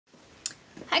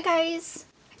Hi guys!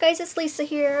 Hi guys, it's Lisa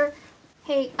here.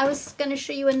 Hey, I was going to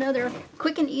show you another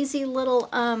quick and easy little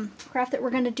craft that we're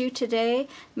going to do today,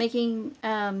 making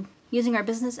using our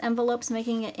business envelopes,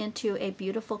 making it into a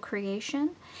beautiful creation.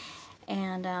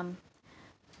 And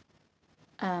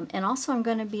also I'm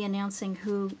going to be announcing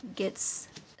who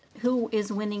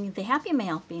is winning the Happy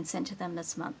Mail being sent to them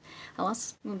this month.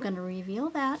 I'm going to reveal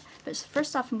that, but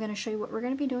first off I'm going to show you what we're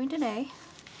going to be doing today.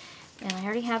 And I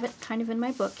already have it kind of in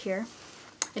my book here.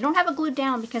 I don't have it glued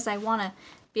down because I want to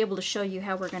be able to show you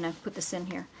how we're going to put this in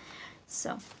here.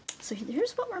 So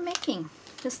here's what we're making,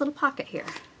 this little pocket here.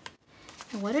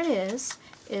 And what it is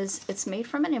it's made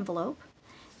from an envelope,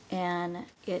 and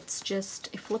it's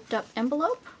just a flipped up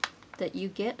envelope that you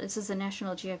get. This is a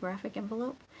National Geographic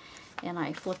envelope, and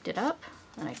I flipped it up,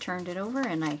 and I turned it over,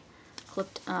 and I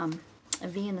clipped a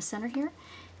V in the center here,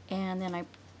 and then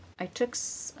I took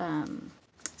some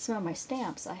of my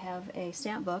stamps. I have a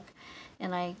stamp book,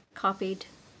 and I copied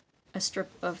a strip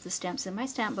of the stamps in my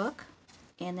stamp book,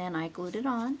 and then I glued it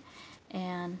on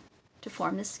and to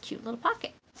form this cute little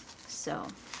pocket. So,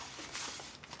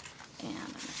 and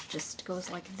it just goes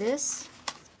like this,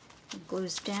 it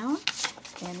glues down,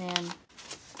 and then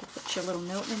you put your little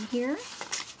note in here,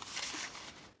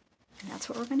 and that's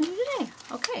what we're going to do today.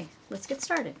 Okay, let's get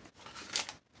started.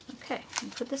 Okay, let me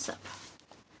put this up.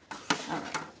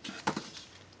 Alright.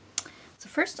 So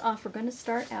first off, we're going to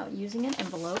start out using an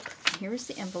envelope. Here is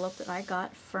the envelope that I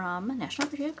got from National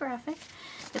Geographic.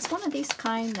 It's one of these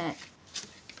kind that,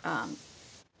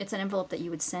 it's an envelope that you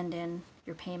would send in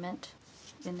your payment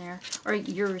in there, or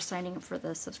you're signing up for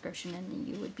the subscription and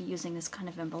you would be using this kind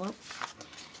of envelope.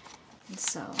 And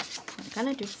so what I'm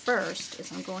going to do first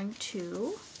is I'm going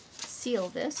to seal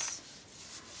this.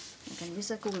 I'm going to use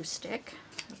a glue stick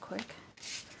real quick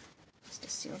just to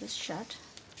seal this shut.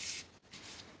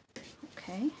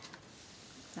 Okay,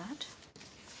 like that.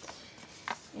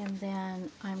 And then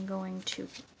I'm going to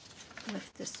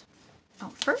lift this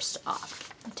out first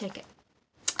off and take it.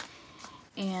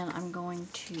 And I'm going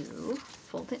to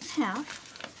fold it in half.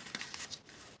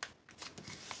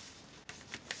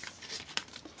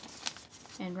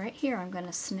 And right here I'm going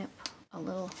to snip a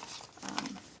little,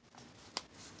 I'm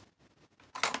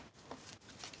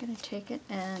going to take it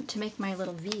and to make my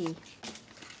little V,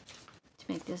 to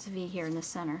make this V here in the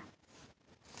center.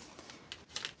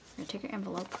 You're going to take your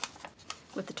envelope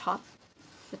with the top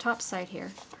side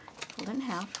here, fold it in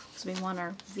half, because we want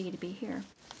our V to be here.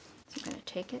 So I'm going to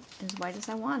take it as wide as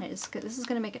I want it. This is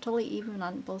going to make it totally even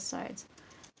on both sides.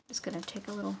 I'm just going to take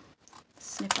a little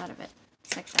snip out of it,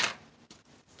 like that.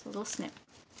 It's a little snip.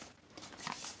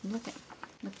 And look at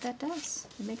what that does.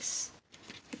 It makes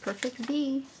the perfect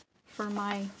V for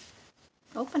my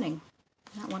opening.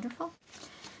 Isn't that wonderful?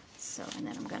 So, and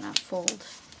then I'm going to fold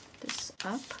this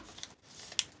up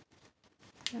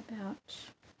about,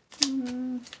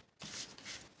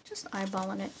 just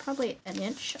eyeballing it, probably an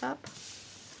inch up,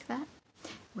 like that.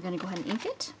 We're going to go ahead and ink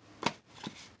it.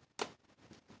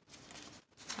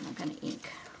 And I'm going to ink.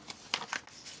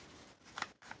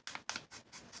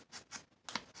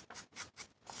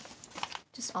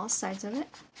 Just all sides of it.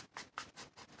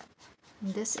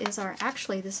 And this is our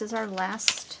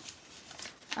last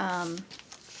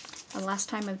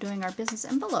time of doing our business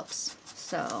envelopes.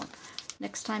 So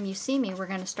next time you see me, we're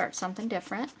going to start something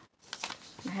different.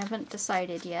 I haven't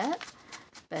decided yet,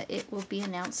 but it will be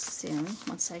announced soon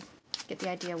once I get the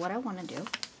idea what I want to do.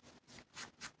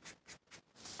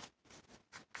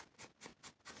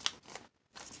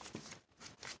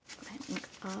 Go ahead and ink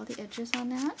all the edges on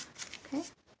that. Okay,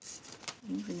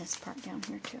 moving this part down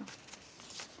here too.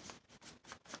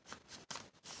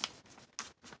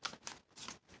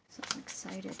 So I'm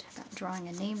excited about drawing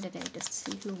a name today just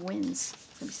to see who wins.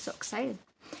 I'm going to be so excited.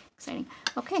 Exciting.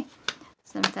 Okay,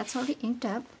 so that's already inked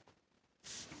up.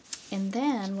 And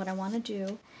then what I want to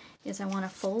do is I want to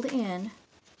fold in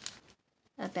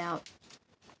about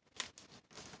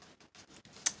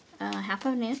half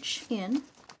of an inch in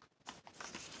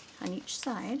on each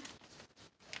side.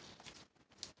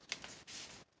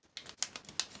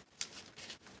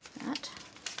 That.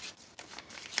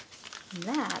 And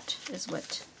that is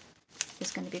what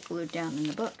is going to be glued down in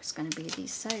the book. It's going to be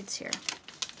these sides here.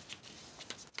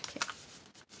 Okay.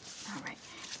 All right.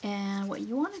 And what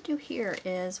you want to do here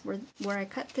is where I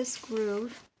cut this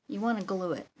groove, you want to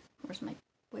glue it. Where is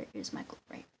my glue?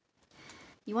 Right.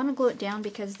 You want to glue it down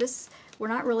because we're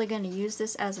not really going to use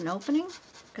this as an opening,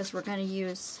 because we're going to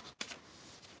use,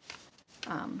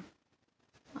 I'll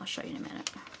show you in a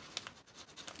minute.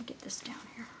 I'll get this down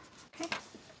here. Okay.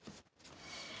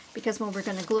 Because when we're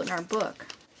going to glue it in our book,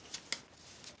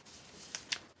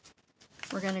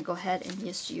 we're going to go ahead and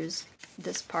just use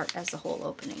this part as the whole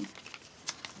opening.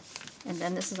 And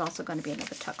then this is also going to be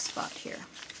another tuck spot here.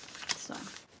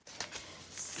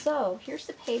 So here's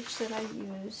the page that I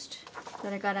used,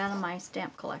 that I got out of my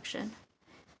stamp collection.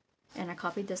 And I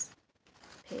copied this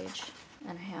page,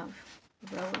 and I have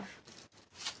a row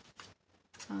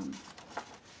of,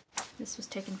 this was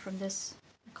taken from this,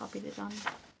 I copied it on,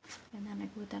 and then I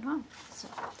glued that on. So,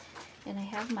 and I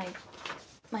have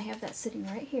that sitting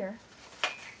right here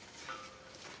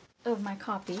of my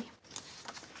copy.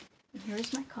 And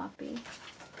here's my copy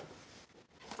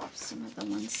of some of the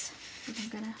ones that I'm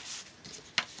gonna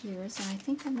use, and I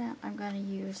think on that I'm gonna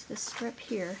use this strip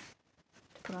here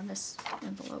to put on this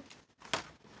envelope.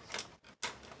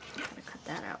 I'm gonna cut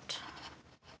that out.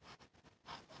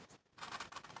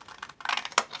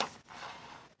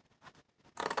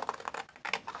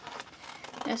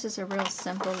 This is a real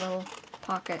simple little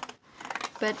pocket,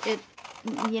 but it,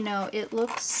 you know, it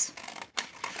looks,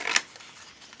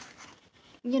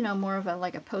 you know, more of a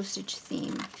like a postage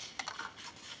theme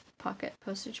pocket,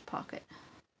 postage pocket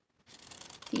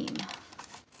theme.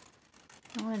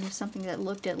 I want to do something that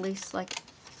looked at least like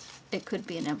it could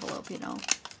be an envelope, you know.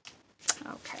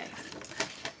 Okay.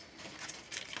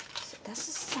 So that's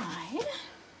aside.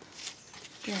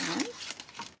 Then I'm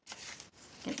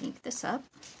gonna ink this up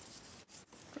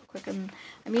real quick.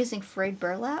 I'm using frayed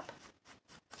burlap.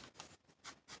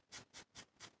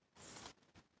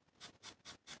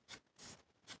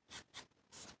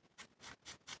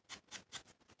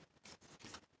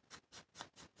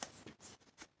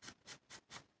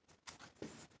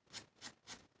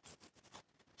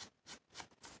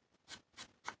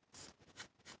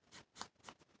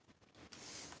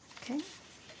 Okay,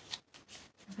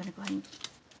 I'm going to go ahead and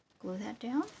glue that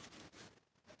down.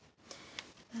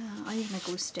 I'll use my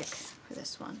glue stick for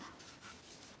this one.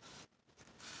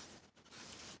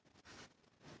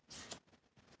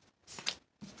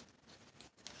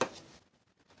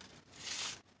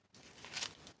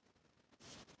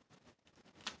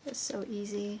 It's so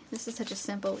easy. This is such a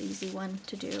simple, easy one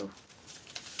to do.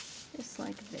 Just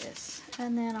like this.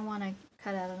 And then I want to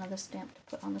cut out another stamp to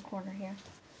put on the corner here.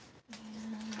 And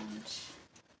let's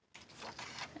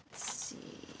see,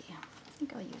 I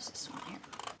think I'll use this one here.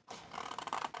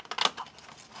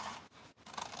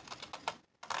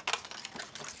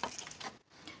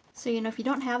 So, you know, if you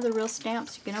don't have the real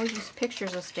stamps, you can always use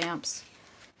pictures of stamps,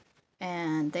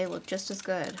 and they look just as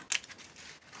good.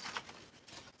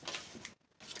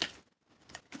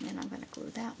 And then I'm going to glue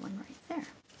that one right there.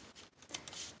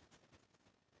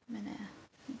 I'm going to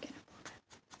get it a little bit.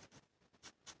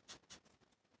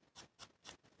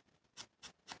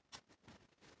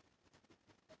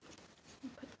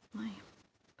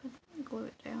 Glue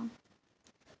it down.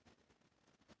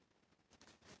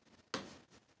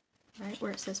 Right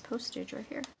where it says postage right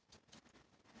here.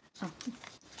 Oh,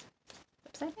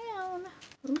 upside down.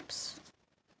 Oops.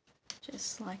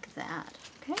 Just like that.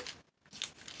 Okay.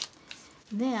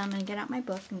 Then I'm going to get out my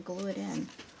book and glue it in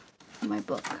my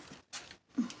book.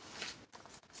 And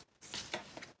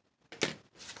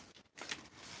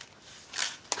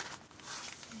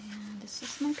this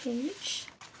is my page.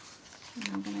 And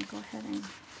I'm going to go ahead and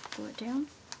glue it down.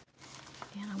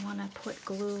 And I want to put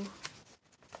glue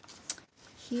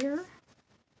here,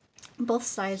 both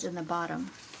sides and the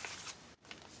bottom.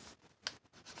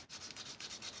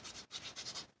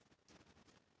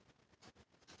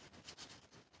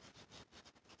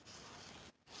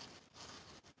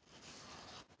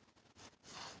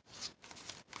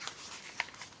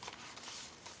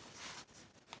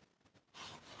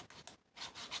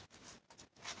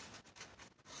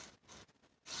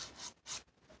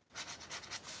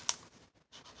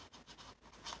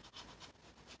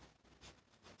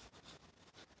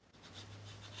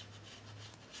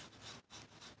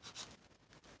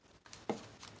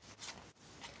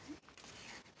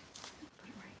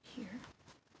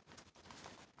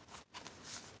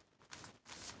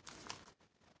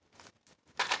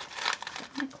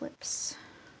 Clips,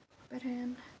 put it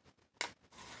in.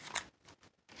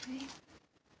 Okay.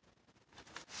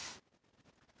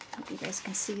 Hope you guys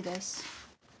can see this.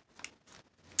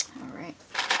 All right.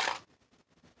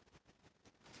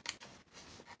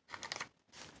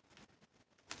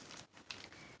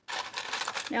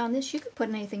 Now on this, you could put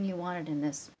anything you wanted in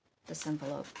this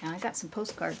envelope. Now I got some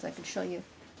postcards I could show you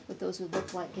what those would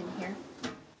look like in here.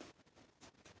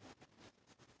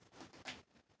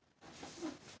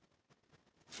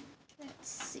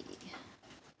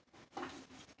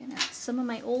 Some of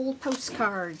my old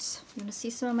postcards. You want to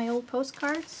see some of my old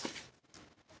postcards?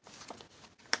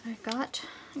 I got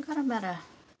them at a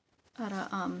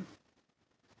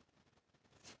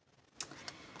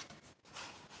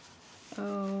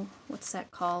oh, what's that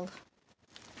called?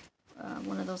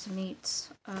 One of those meats.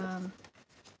 Oh,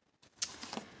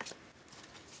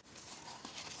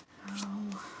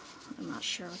 I'm not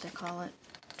sure what they call it.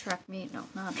 Track meat? No,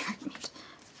 not track meat.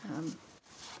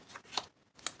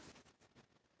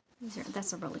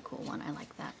 That's a really cool one. I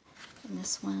like that. And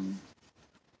this one,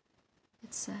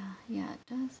 it's yeah, it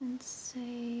doesn't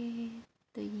say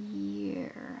the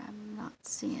year. I'm not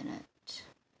seeing it.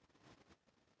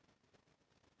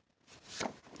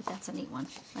 But that's a neat one.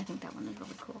 I think that one is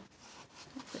really cool.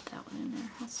 I'll put that one in there.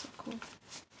 That's so cool.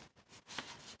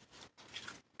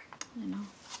 You know.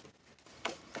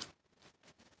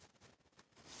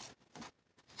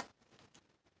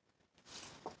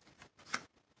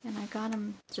 And I got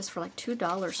them just for like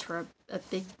 $2 for a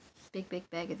big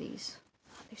bag of these.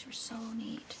 Oh, these were so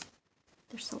neat.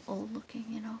 They're so old looking,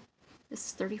 you know. This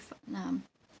is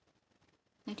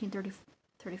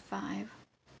 1935.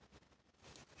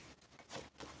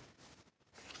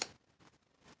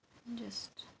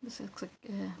 Just, this looks like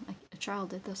a child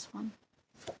did this one.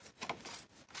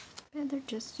 And they're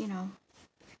just, you know,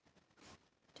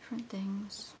 different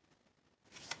things.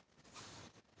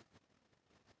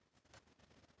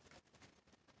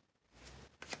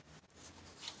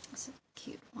 That's a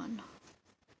cute one.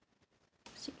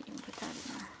 So you can even put that in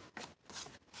there.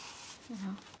 You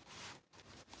know.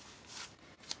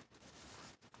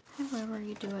 However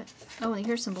you do it. Oh, and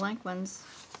here's some blank ones.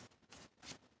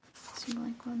 Some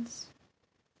blank ones.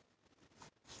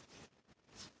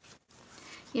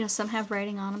 You know, some have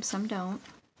writing on them, some don't.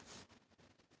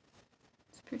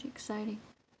 It's pretty exciting.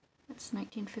 That's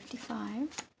 1955.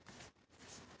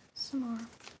 Some more.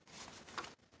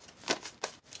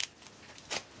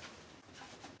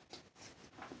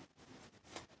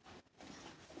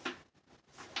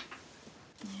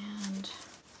 And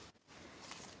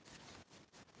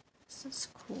this is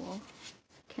cool.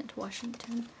 Kent,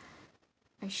 Washington.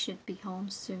 I should be home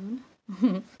soon.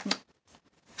 Yeah,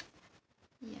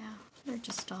 they're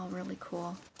just all really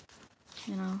cool.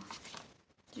 You know,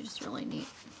 they're just really neat.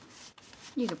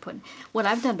 You could put, what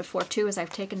I've done before too is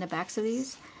I've taken the backs of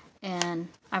these and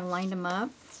I've lined them up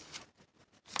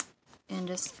and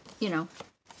just, you know,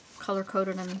 color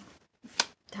coded them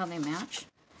how they match.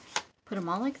 Put them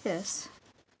all like this.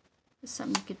 It's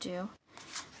something you could do.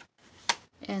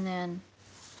 And then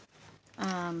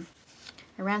I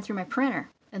ran through my printer,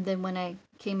 and then when I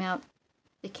came out,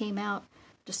 they came out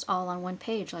just all on one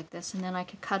page like this, and then I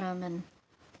could cut them and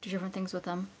do different things with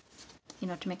them, you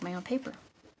know, to make my own paper.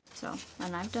 So,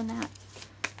 and I've done that.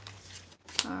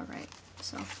 All right,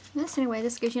 so this, anyway,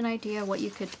 this gives you an idea of what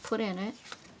you could put in it.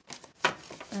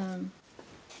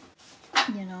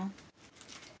 You know,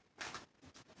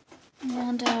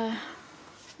 and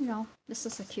you know, this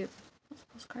is a cute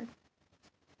postcard.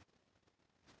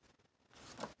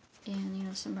 And, you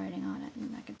know, some writing on it,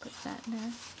 and I can put that in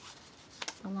there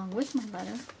along with my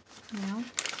letter, you know,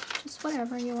 just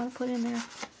whatever you want to put in there,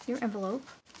 your envelope.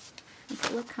 Make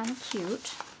it look kind of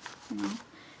cute, you know.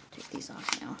 Take these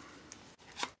off now.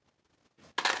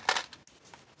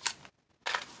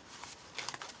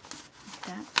 Like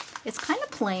that. It's kind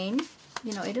of plain,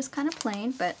 you know, it is kind of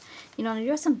plain, but, you know, I do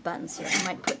have some buttons here. I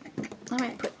might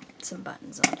put some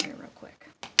buttons on here real quick.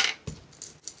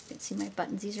 You can see my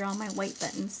buttons. These are all my white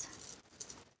buttons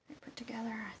I put together.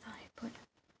 I thought I'd put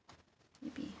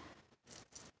maybe,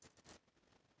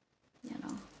 you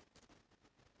know,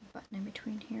 a button in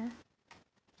between here,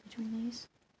 between these.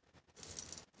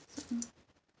 Something.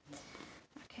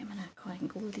 Okay, I'm gonna go ahead and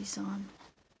glue these on.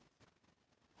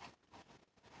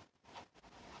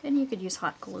 And you could use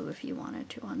hot glue if you wanted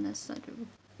to on this.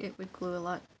 It would glue a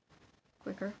lot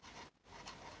quicker.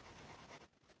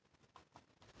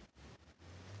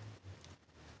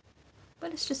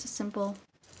 But it's just a simple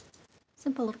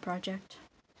little project.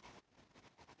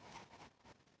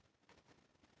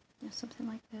 Yeah, something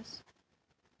like this.